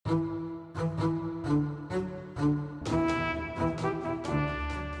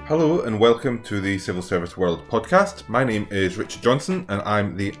Hello and welcome to the Civil Service World podcast. My name is Richard Johnstone and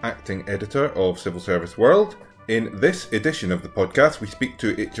I'm the acting editor of Civil Service World. In this edition of the podcast, we speak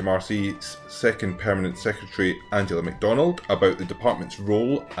to HMRC's second permanent secretary, Angela MacDonald, about the department's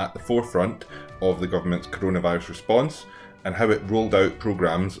role at the forefront of the government's coronavirus response and how it rolled out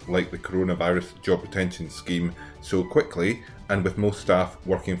programmes like the Coronavirus Job Retention Scheme so quickly and with most staff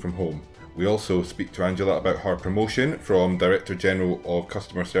working from home. We also speak to Angela about her promotion from Director General of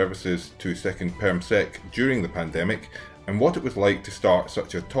Customer Services to Second Perm Sec during the pandemic and what it was like to start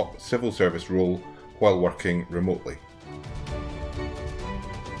such a top civil service role while working remotely.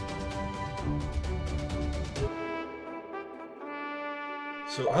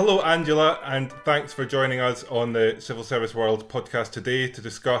 So hello Angela, and thanks for joining us on the Civil Service World podcast today to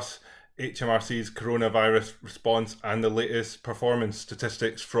discuss HMRC's coronavirus response and the latest performance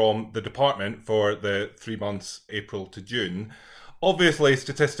statistics from the department for the 3 months April to June. Obviously,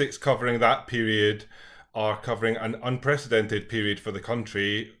 statistics covering that period are covering an unprecedented period for the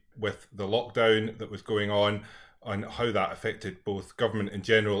country with the lockdown that was going on and how that affected both government in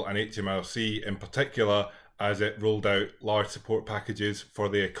general and HMRC in particular as it rolled out large support packages for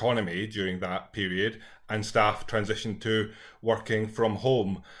the economy during that period and staff transitioned to working from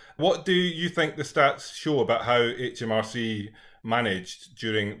home. What do you think the stats show about how HMRC managed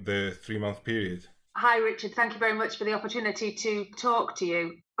during the 3-month period? Hi Richard, thank you very much for the opportunity to talk to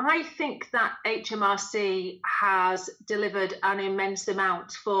you. I think that HMRC has delivered an immense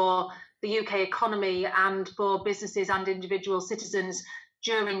amount for the UK economy and for businesses and individual citizens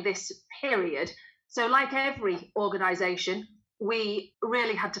during this period. So like every organisation, we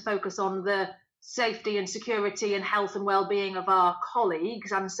really had to focus on the safety and security and health and well-being of our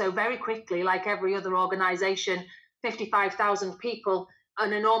colleagues. And so very quickly, like every other organisation, 55,000 people,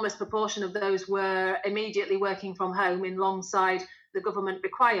 an enormous proportion of those were immediately working from home alongside the government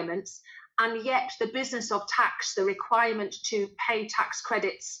requirements. And yet the business of tax, the requirement to pay tax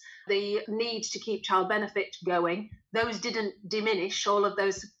credits, the need to keep child benefit going, those didn't diminish. All of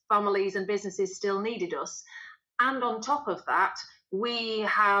those families and businesses still needed us. And on top of that, we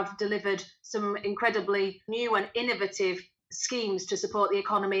have delivered some incredibly new and innovative schemes to support the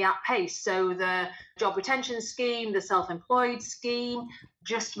economy at pace. So the job retention scheme, the self-employed scheme,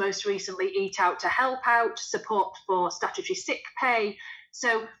 just most recently Eat Out to Help Out, support for statutory sick pay.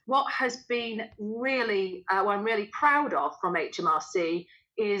 So what has been really, what I'm really proud of from HMRC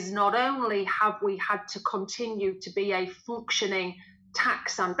is not only have we had to continue to be a functioning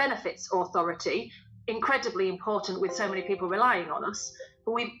tax and benefits authority, incredibly important with so many people relying on us,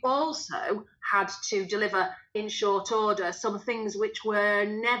 but we've also had to deliver in short order some things which were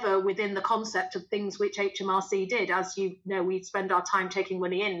never within the concept of things which HMRC did. As you know, we spend our time taking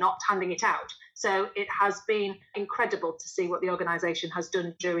money in, not handing it out. So it has been incredible to see what the organisation has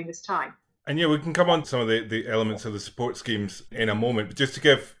done during this time. And yeah, we can come on to some of the elements of the support schemes in a moment, but just to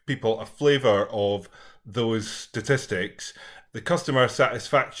give people a flavour of those statistics, the customer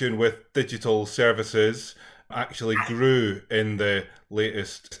satisfaction with digital services actually grew in the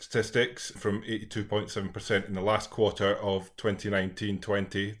latest statistics from 82.7% in the last quarter of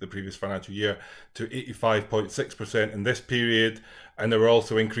 2019-20, the previous financial year, to 85.6% in this period. And there were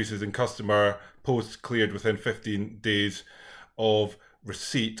also increases in customer posts cleared within 15 days of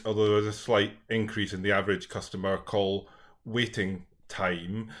receipt, although there was a slight increase in the average customer call waiting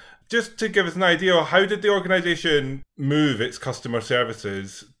time. Just to give us an idea, how did the organisation move its customer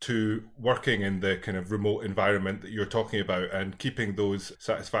services to working in the kind of remote environment that you're talking about and keeping those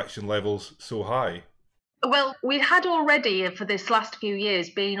satisfaction levels so high? Well, we had already for this last few years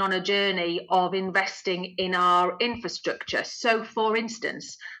been on a journey of investing in our infrastructure. So, for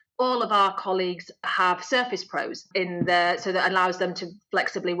instance, all of our colleagues have Surface Pros in there, so that allows them to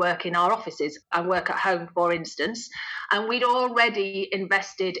flexibly work in our offices and work at home, for instance. And we'd already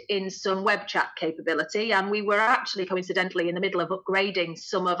invested in some web chat capability, and we were actually coincidentally in the middle of upgrading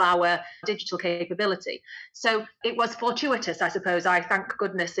some of our digital capability. So it was fortuitous, I suppose, I thank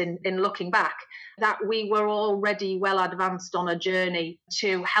goodness in looking back, that we were already well advanced on a journey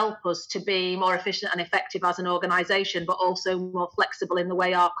to help us to be more efficient and effective as an organisation, but also more flexible in the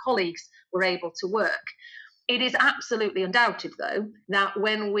way our colleagues were able to work. It is absolutely undoubted, though, that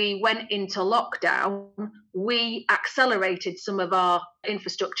when we went into lockdown, we accelerated some of our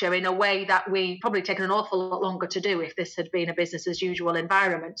infrastructure in a way that we probably taken an awful lot longer to do if this had been a business as usual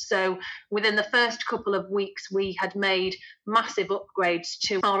environment. So within the first couple of weeks, we had made massive upgrades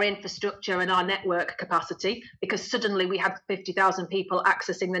to our infrastructure and our network capacity, because suddenly we had 50,000 people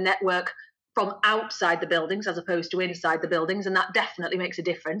accessing the network from outside the buildings as opposed to inside the buildings, and that definitely makes a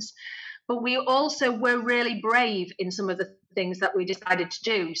difference. But we also were really brave in some of the things that we decided to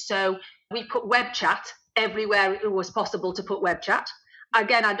do. So we put web chat everywhere it was possible to put web chat.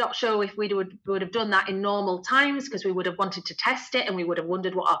 Again, I'm not sure if we would have done that in normal times, because we would have wanted to test it and we would have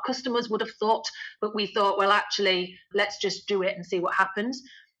wondered what our customers would have thought. But we thought, well, actually, let's just do it and see what happens.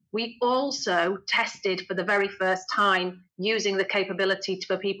 We also tested for the very first time using the capability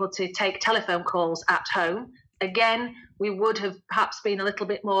for people to take telephone calls at home. Again, we would have perhaps been a little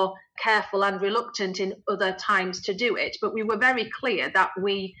bit more careful and reluctant in other times to do it, but we were very clear that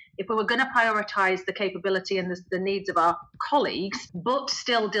if we were going to prioritise the capability and the needs of our colleagues, but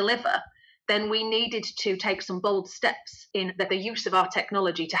still deliver, then we needed to take some bold steps in the use of our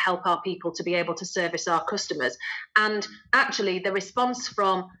technology to help our people to be able to service our customers. And actually, the response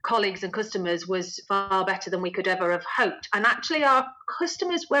from colleagues and customers was far better than we could ever have hoped. And actually, our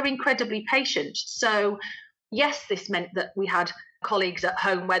customers were incredibly patient. So yes, this meant that we had colleagues at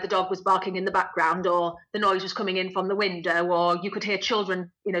home where the dog was barking in the background, or the noise was coming in from the window, or you could hear children,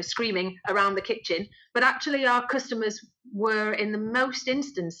 screaming around the kitchen. But actually, our customers were, in the most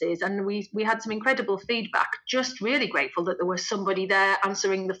instances, and we had some incredible feedback, just really grateful that there was somebody there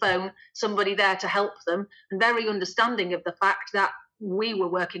answering the phone, somebody there to help them, and very understanding of the fact that we were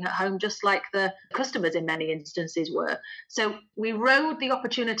working at home just like the customers in many instances were. So we rode the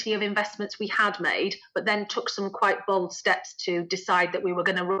opportunity of investments we had made, but then took some quite bold steps to decide that we were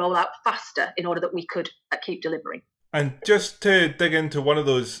going to roll out faster in order that we could keep delivering. And just to dig into one of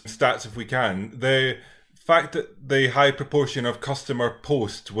those stats if we can, the fact that the high proportion of customer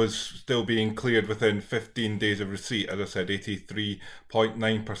post was still being cleared within 15 days of receipt, as I said,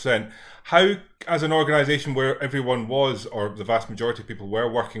 83.9%. How, as an organisation where everyone was, or the vast majority of people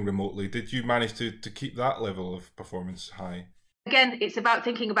were working remotely, did you manage to keep that level of performance high? Again, it's about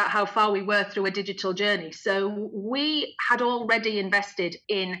thinking about how far we were through a digital journey. So we had already invested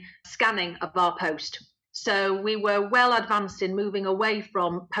in scanning of our post. So we were well advanced in moving away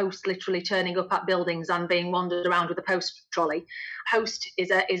from post literally turning up at buildings and being wandered around with a post trolley. Post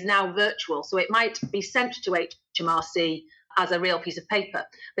is now virtual, so it might be sent to HMRC as a real piece of paper,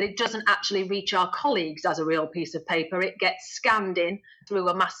 but it doesn't actually reach our colleagues as a real piece of paper. It gets scanned in through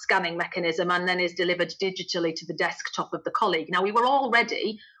a mass scanning mechanism and then is delivered digitally to the desktop of the colleague. Now, we were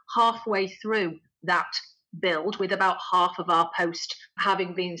already halfway through that build with about half of our post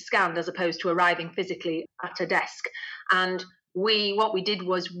having been scanned as opposed to arriving physically at a desk. And what we did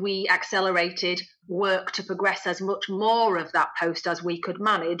was we accelerated work to progress as much more of that post as we could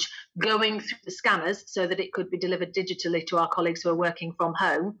manage, going through the scanners so that it could be delivered digitally to our colleagues who are working from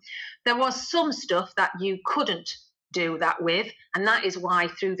home. There was some stuff that you couldn't do that with, and that is why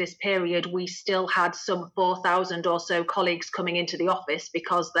through this period we still had some 4,000 or so colleagues coming into the office,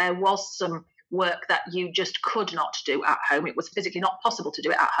 because there was some work that you just could not do at home. It was physically not possible to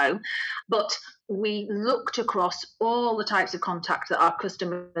do it at home. But we looked across all the types of contact that our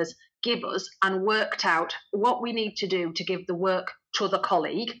customers give us and worked out what we need to do to give the work to the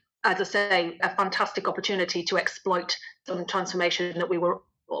colleague. As I say, a fantastic opportunity to exploit some transformation that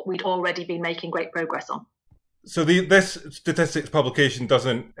we'd already been making great progress on. So this statistics publication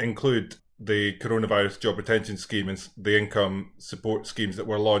doesn't include the coronavirus job retention scheme and the income support schemes that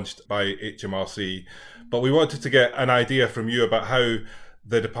were launched by HMRC. But we wanted to get an idea from you about how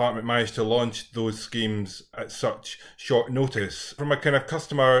the department managed to launch those schemes at such short notice. From a kind of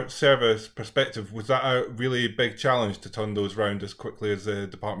customer service perspective, was that a really big challenge to turn those round as quickly as the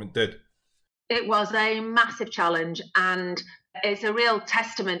department did? It was a massive challenge, and it's a real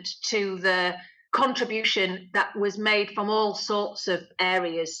testament to the contribution that was made from all sorts of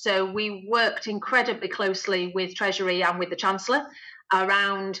areas. So we worked incredibly closely with Treasury and with the Chancellor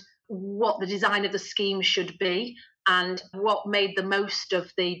around what the design of the scheme should be and what made the most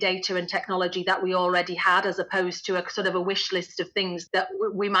of the data and technology that we already had, as opposed to a sort of a wish list of things that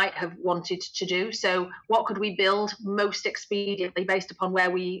we might have wanted to do. So what could we build most expediently based upon where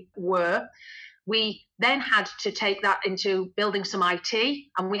we were? We then had to take that into building some IT,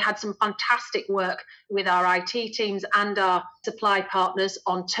 and we had some fantastic work with our IT teams and our supply partners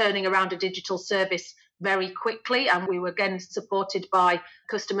on turning around a digital service very quickly. And we were again supported by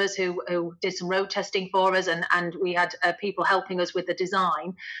customers who did some road testing for us, and we had people helping us with the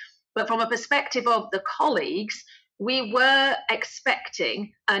design. But from a perspective of the colleagues, we were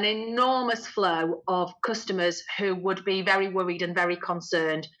expecting an enormous flow of customers who would be very worried and very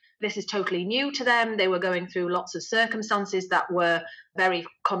concerned. This is totally new to them. They were going through lots of circumstances that were very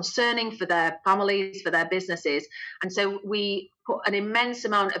concerning for their families, for their businesses. And so we put an immense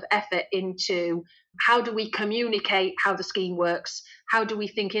amount of effort into how do we communicate how the scheme works? how do we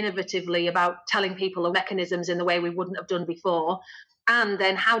think innovatively about telling people of mechanisms in the way we wouldn't have done before? And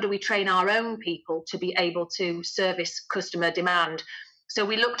then how do we train our own people to be able to service customer demand? So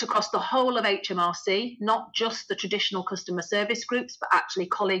we looked across the whole of HMRC, not just the traditional customer service groups, but actually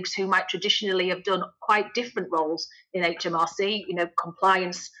colleagues who might traditionally have done quite different roles in HMRC,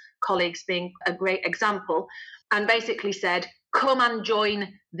 compliance colleagues being a great example, and basically said, come and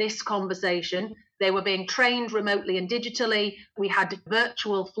join this conversation. They were being trained remotely and digitally. We had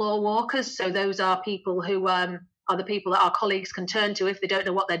virtual floor walkers. So those are people who are the people that our colleagues can turn to if they don't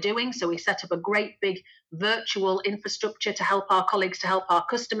know what they're doing. So we set up a great big virtual infrastructure to help our colleagues, to help our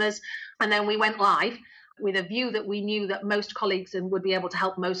customers. And then we went live with a view that we knew that most colleagues would be able to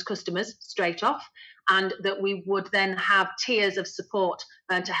help most customers straight off, and that we would then have tiers of support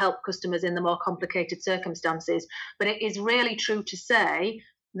to help customers in the more complicated circumstances. But it is really true to say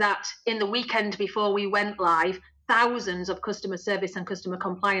that in the weekend before we went live, thousands of customer service and customer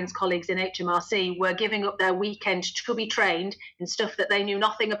compliance colleagues in HMRC were giving up their weekend to be trained in stuff that they knew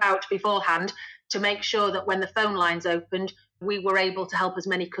nothing about beforehand, to make sure that when the phone lines opened, we were able to help as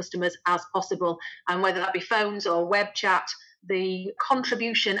many customers as possible. And whether that be phones or web chat, the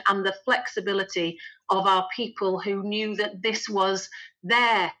contribution and the flexibility of our people who knew that this was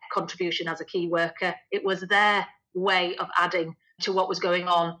their contribution as a key worker, it was their way of adding to what was going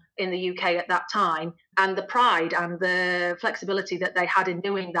on in the UK at that time, and the pride and the flexibility that they had in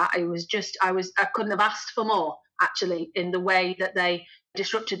doing that, I couldn't have asked for more, actually, in the way that they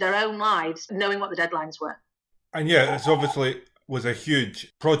disrupted their own lives, knowing what the deadlines were. And yeah, it's obviously was a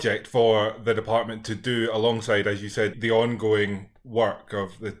huge project for the department to do alongside, as you said, the ongoing work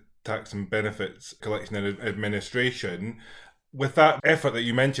of the tax and benefits collection and administration. With that effort that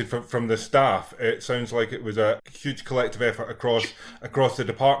you mentioned from the staff, it sounds like it was a huge collective effort across the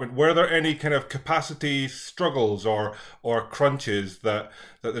department. Were there any kind of capacity struggles or crunches that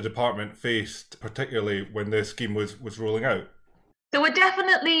the department faced, particularly when the scheme was rolling out? There were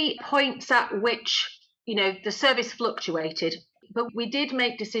definitely points at which, the service fluctuated, but we did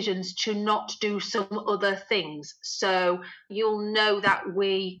make decisions to not do some other things. So you'll know that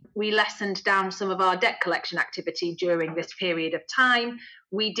we lessened down some of our debt collection activity during this period of time.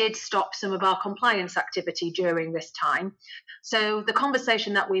 We did stop some of our compliance activity during this time. So the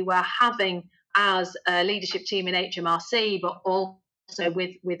conversation that we were having as a leadership team in HMRC, but also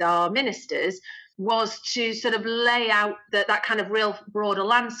with our ministers, was to sort of lay out that kind of real broader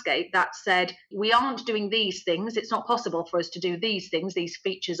landscape that said, we aren't doing these things. It's not possible for us to do these things, these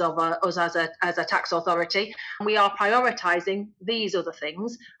features of us as a tax authority. We are prioritising these other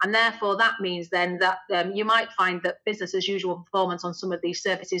things. And therefore, that means then that you might find that business as usual performance on some of these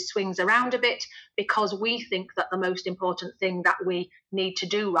services swings around a bit, because we think that the most important thing that we need to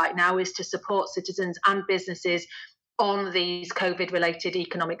do right now is to support citizens and businesses on these COVID-related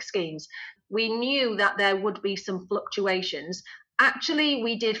economic schemes. We knew that there would be some fluctuations. Actually,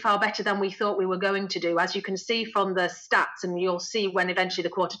 we did far better than we thought we were going to do. As you can see from the stats, and you'll see when eventually the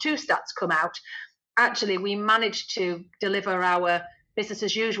quarter two stats come out, actually we managed to deliver our business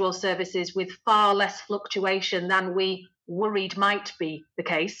as usual services with far less fluctuation than we worried might be the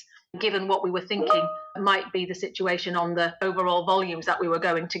case, given what we were thinking might be the situation on the overall volumes that we were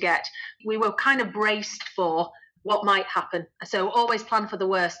going to get. We were kind of braced for what might happen. So always plan for the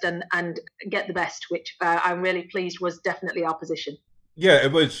worst and get the best, which I'm really pleased was definitely our position. Yeah,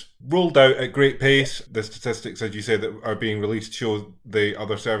 it was rolled out at great pace. The statistics, as you say, that are being released show the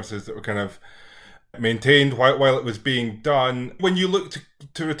other services that were kind of maintained while it was being done. When you look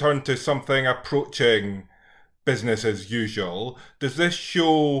to return to something approaching business as usual, does this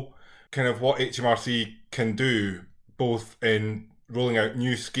show kind of what HMRC can do, both in rolling out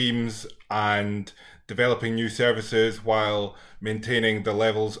new schemes and developing new services while maintaining the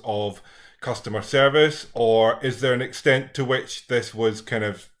levels of customer service? Or is there an extent to which this was kind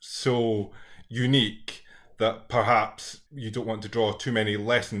of so unique that perhaps you don't want to draw too many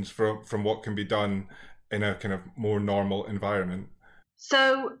lessons from what can be done in a kind of more normal environment?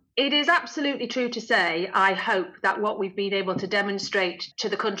 So it is absolutely true to say, I hope, that what we've been able to demonstrate to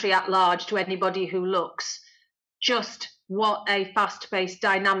the country at large, to anybody who looks, just what a fast-paced,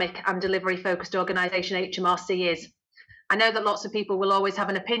 dynamic and delivery-focused organisation HMRC is. I know that lots of people will always have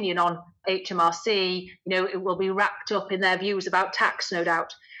an opinion on HMRC. It will be wrapped up in their views about tax, no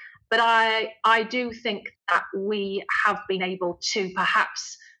doubt. But I do think that we have been able to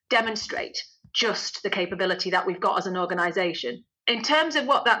perhaps demonstrate just the capability that we've got as an organisation. In terms of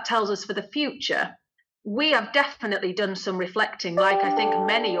what that tells us for the future, we have definitely done some reflecting, like I think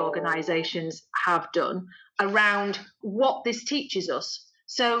many organisations have done, around what this teaches us.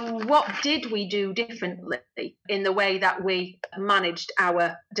 So what did we do differently in the way that we managed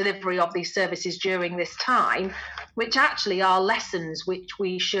our delivery of these services during this time, which actually are lessons which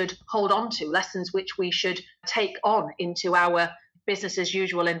we should hold on to, lessons which we should take on into our business as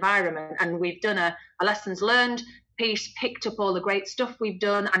usual environment. And we've done a lessons learned piece, picked up all the great stuff we've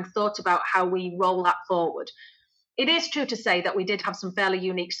done and thought about how we roll that forward. It is true to say that we did have some fairly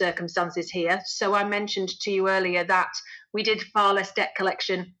unique circumstances here. So I mentioned to you earlier that we did far less debt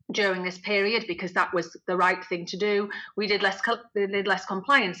collection during this period because that was the right thing to do. We did less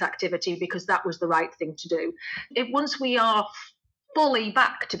compliance activity because that was the right thing to do. Once we are fully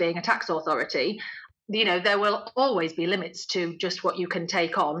back to being a tax authority, there will always be limits to just what you can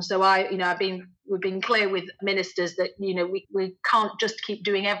take on. So we've been clear with ministers that, we can't just keep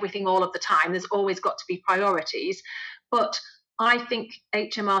doing everything all of the time. There's always got to be priorities. But I think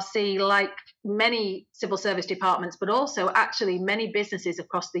HMRC, like many civil service departments, but also actually many businesses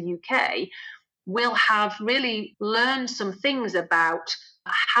across the UK, will have really learned some things about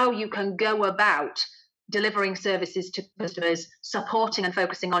how you can go about delivering services to customers, supporting and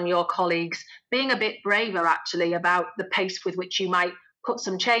focusing on your colleagues, being a bit braver actually about the pace with which you might put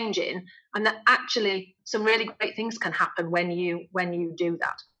some change in, and that actually some really great things can happen when you do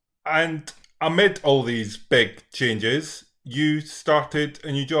that. And amid all these big changes, you started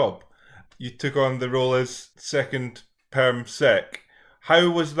a new job. You took on the role as second perm sec. How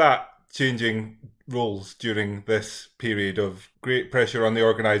was that changing roles during this period of great pressure on the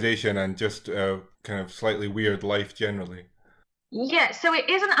organisation and just a kind of slightly weird life generally? Yeah, so it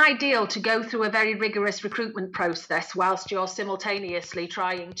isn't ideal to go through a very rigorous recruitment process whilst you're simultaneously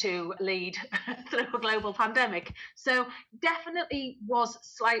trying to lead through a global pandemic. So definitely was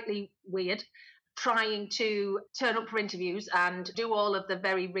slightly weird trying to turn up for interviews and do all of the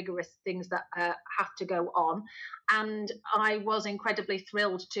very rigorous things that have to go on. And I was incredibly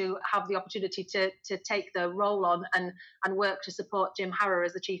thrilled to have the opportunity to take the role on and work to support Jim Harrer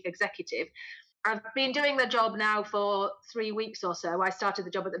as the chief executive. I've been doing the job now for 3 weeks or so. I started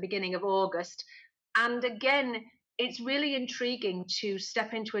the job at the beginning of August. And again, it's really intriguing to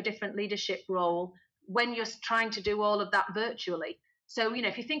step into a different leadership role when you're trying to do all of that virtually. So,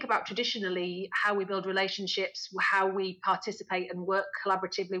 if you think about traditionally how we build relationships, how we participate and work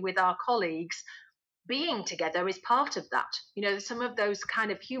collaboratively with our colleagues, being together is part of that. Some of those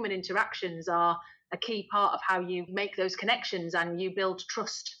kind of human interactions are a key part of how you make those connections and you build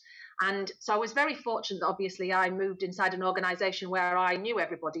trust. And so I was very fortunate that obviously I moved inside an organisation where I knew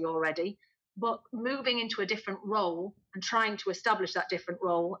everybody already, but moving into a different role and trying to establish that different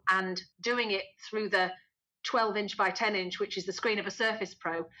role and doing it through the 12-inch by 10-inch, which is the screen of a Surface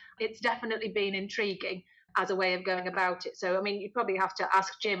Pro, it's definitely been intriguing as a way of going about it. So, you'd probably have to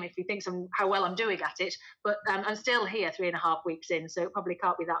ask Jim if he thinks how well I'm doing at it, but I'm still here 3.5 weeks in, so it probably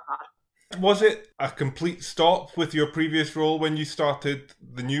can't be that bad. Was it a complete stop with your previous role when you started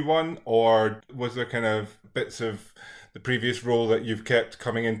the new one, or was there kind of bits of the previous role that you've kept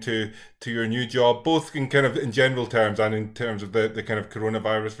coming into your new job, both in kind of in general terms and in terms of the kind of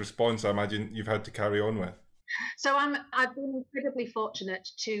coronavirus response I imagine you've had to carry on with? So I've been incredibly fortunate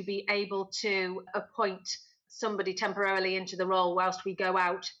to be able to appoint somebody temporarily into the role whilst we go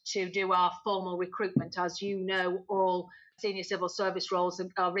out to do our formal recruitment. As you know, all senior civil service roles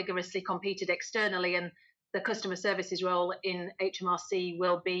are rigorously competed externally, and the customer services role in HMRC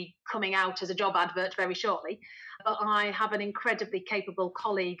will be coming out as a job advert very shortly. But I have an incredibly capable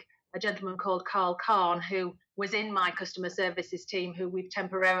colleague, a gentleman called Carl Kahn, who was in my customer services team, who we've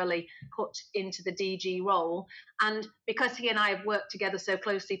temporarily put into the DG role. And because he and I have worked together so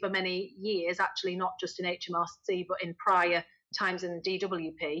closely for many years, actually not just in HMRC, but in prior times in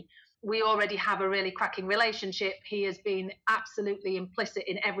DWP, we already have a really cracking relationship. He has been absolutely implicit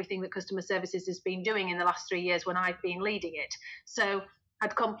in everything that customer services has been doing in the last 3 years when I've been leading it. So I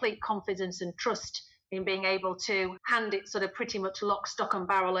had complete confidence and trust in being able to hand it sort of pretty much lock, stock and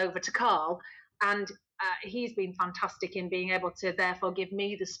barrel over to Carl. And he's been fantastic in being able to therefore give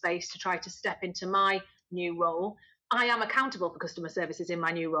me the space to try to step into my new role. I am accountable for customer services in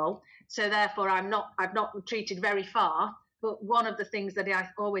my new role. So therefore I've not retreated very far. But one of the things that I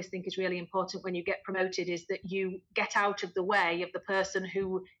always think is really important when you get promoted is that you get out of the way of the person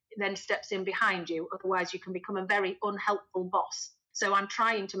who then steps in behind you. Otherwise, you can become a very unhelpful boss. So I'm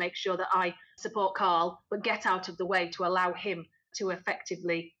trying to make sure that I support Carl, but get out of the way to allow him to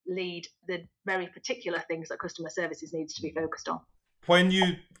effectively lead the very particular things that customer services needs to be focused on. When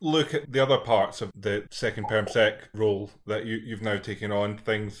you look at the other parts of the second perm sec role that you've now taken on,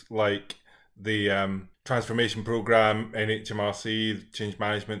 things like the transformation program in HMRC, change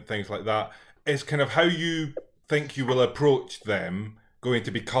management, things like that, is kind of how you think you will approach them going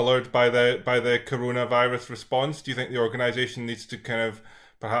to be coloured by the coronavirus response? Do you think the organisation needs to kind of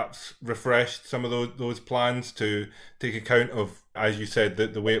perhaps refresh some of those plans to take account of, as you said,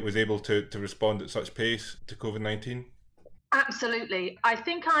 the way it was able to respond at such pace to COVID-19? Absolutely. I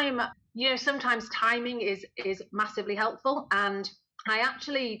think sometimes timing is massively helpful. And I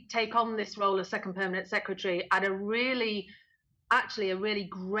actually take on this role as second permanent secretary at a really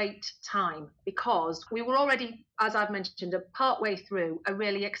great time, because we were already, as I've mentioned, partway through a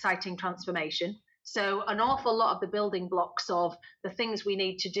really exciting transformation. So an awful lot of the building blocks of the things we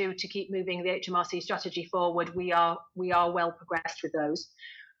need to do to keep moving the HMRC strategy forward, we are well progressed with those.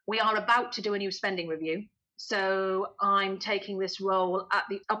 We are about to do a new spending review. So I'm taking this role at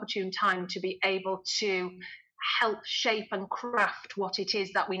the opportune time to be able to help shape and craft what it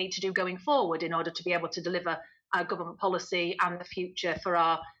is that we need to do going forward in order to be able to deliver our government policy and the future for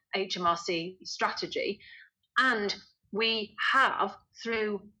our HMRC strategy. And we have,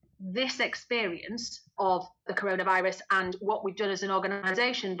 through this experience of the coronavirus and what we've done as an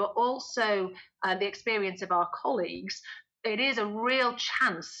organisation, but also the experience of our colleagues, it is a real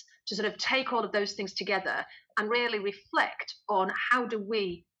chance to sort of take all of those things together and really reflect on how do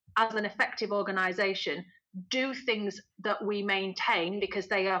we, as an effective organisation, do things that we maintain because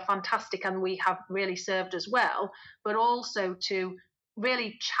they are fantastic and we have really served us well, but also to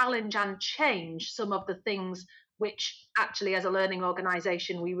really challenge and change some of the things which actually as a learning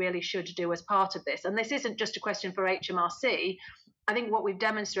organisation we really should do as part of this. And this isn't just a question for HMRC. I think what we've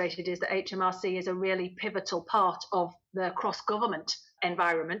demonstrated is that HMRC is a really pivotal part of the cross-government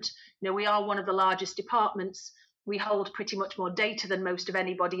environment. We are one of the largest departments. We hold pretty much more data than most of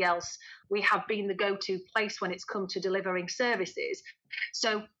anybody else. We have been the go-to place when it's come to delivering services.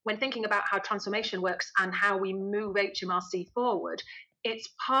 So when thinking about how transformation works and how we move HMRC forward, it's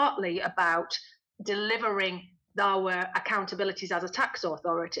partly about delivering our accountabilities as a tax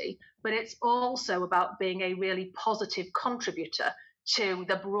authority, but it's also about being a really positive contributor to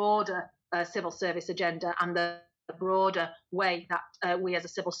the broader civil service agenda and the broader way that we as a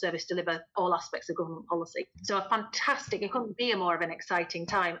civil service deliver all aspects of government policy. So it couldn't be a more of an exciting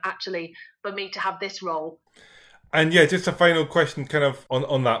time actually for me to have this role. And yeah, just a final question kind of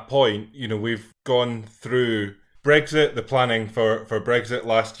on that point. We've gone through Brexit, the planning for Brexit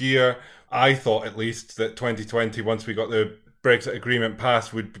last year. I thought at least that 2020, once we got the Brexit agreement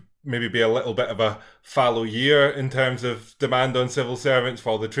passed, would maybe be a little bit of a fallow year in terms of demand on civil servants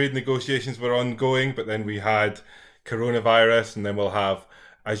while the trade negotiations were ongoing. But then we had coronavirus, and then we'll have,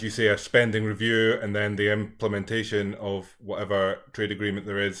 as you say, a spending review, and then the implementation of whatever trade agreement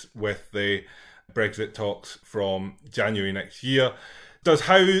there is with the Brexit talks from January next year. Does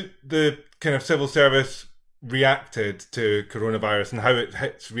how the kind of civil service reacted to coronavirus and how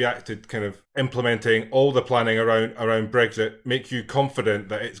it's reacted kind of implementing all the planning around Brexit make you confident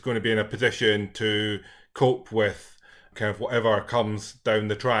that it's going to be in a position to cope with kind of whatever comes down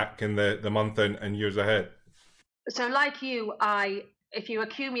the track in the month and years ahead? So like you, if you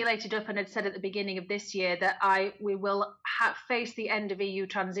accumulated up and had said at the beginning of this year that we will face the end of EU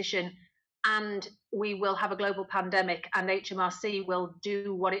transition and we will have a global pandemic and HMRC will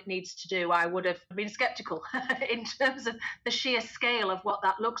do what it needs to do, I would have been sceptical in terms of the sheer scale of what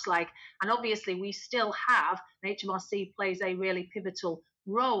that looks like. And obviously we still have, HMRC plays a really pivotal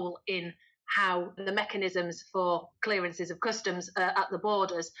role in how the mechanisms for clearances of customs at the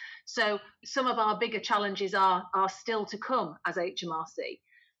borders. So some of our bigger challenges are still to come as HMRC.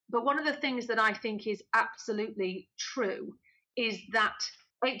 But one of the things that I think is absolutely true is that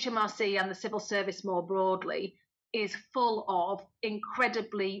HMRC and the civil service more broadly is full of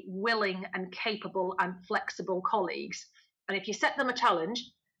incredibly willing and capable and flexible colleagues. And if you set them a challenge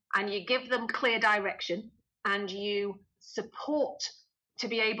and you give them clear direction and you support to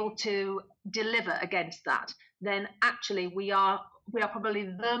be able to deliver against that, then actually we are probably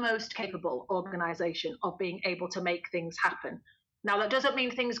the most capable organisation of being able to make things happen. Now, that doesn't mean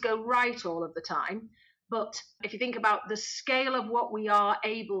things go right all of the time, but if you think about the scale of what we are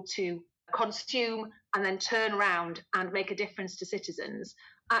able to consume and then turn around and make a difference to citizens,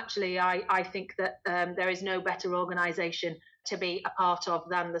 actually, I think that there is no better organisation to be a part of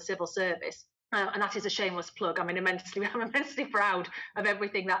than the civil service. And that is a shameless plug. I'm immensely proud of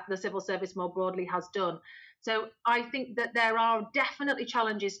everything that the civil service more broadly has done. So I think that there are definitely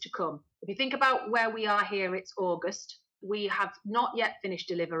challenges to come. If you think about where we are here, it's August. We have not yet finished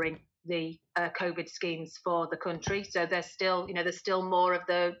delivering the COVID schemes for the country. So there's still more of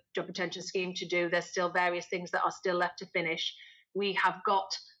the job retention scheme to do. There's still various things that are still left to finish. We have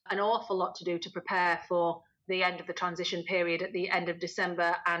got an awful lot to do to prepare for the end of the transition period at the end of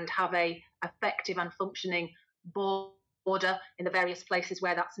December and have a effective and functioning board order in the various places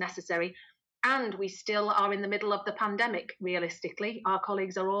where that's necessary. And we still are in the middle of the pandemic, realistically. Our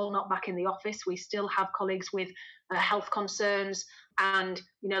colleagues are all not back in the office. We still have colleagues with health concerns, and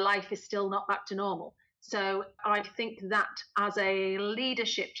life is still not back to normal. So I think that as a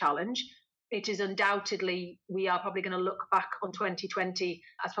leadership challenge, it is undoubtedly, we are probably going to look back on 2020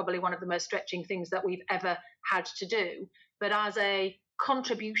 as probably one of the most stretching things that we've ever had to do. But as a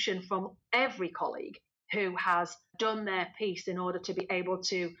contribution from every colleague who has done their piece in order to be able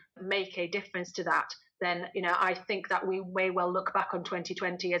to make a difference to that, then I think that we may well look back on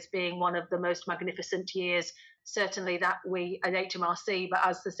 2020 as being one of the most magnificent years, certainly that we at HMRC, but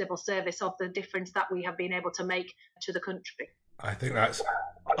as the civil service, of the difference that we have been able to make to the country. I think that's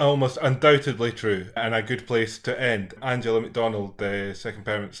almost undoubtedly true, and a good place to end. Angela MacDonald, the Second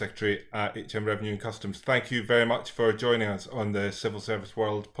Permanent Secretary at HM Revenue and Customs, thank you very much for joining us on the Civil Service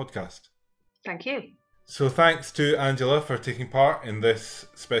World podcast. Thank you. So thanks to Angela for taking part in this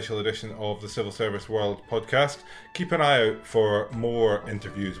special edition of the Civil Service World podcast. Keep an eye out for more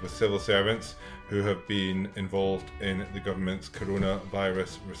interviews with civil servants who have been involved in the government's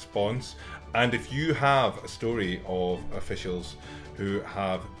coronavirus response. And if you have a story of officials who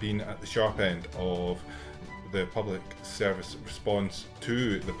have been at the sharp end of the public service response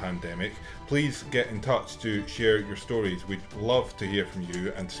to the pandemic, please get in touch to share your stories. We'd love to hear from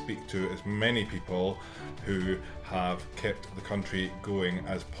you and speak to as many people who have kept the country going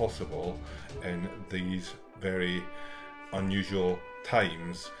as possible in these very unusual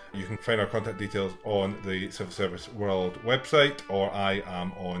times. You can find our contact details on the Civil Service World website, or I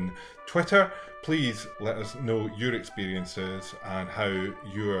am on Twitter. Please let us know your experiences and how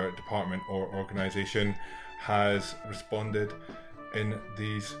your department or organisation has responded in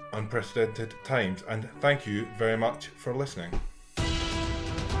these unprecedented times. And thank you very much for listening.